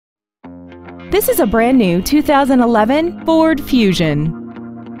This is a brand new 2011 Ford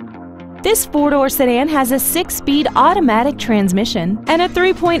Fusion. This four-door sedan has a 6-speed automatic transmission and a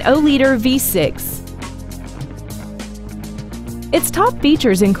 3.0-liter V6. Its top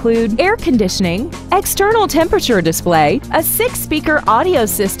features include air conditioning, external temperature display, a 6-speaker audio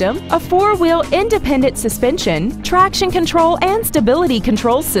system, a 4-wheel independent suspension, traction control and stability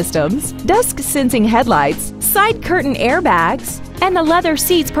control systems, dusk-sensing headlights, side curtain airbags, and the leather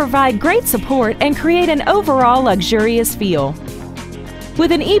seats provide great support and create an overall luxurious feel.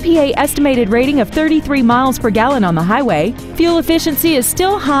 With an EPA estimated rating of 33 miles per gallon on the highway, fuel efficiency is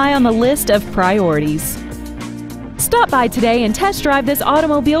still high on the list of priorities. Stop by today and test drive this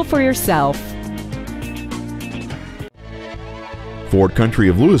automobile for yourself. Ford Country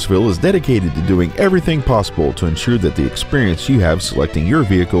of Lewisville is dedicated to doing everything possible to ensure that the experience you have selecting your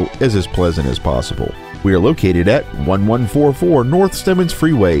vehicle is as pleasant as possible. We are located at 1144 N Stemmons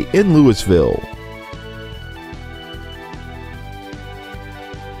Freeway in Lewisville.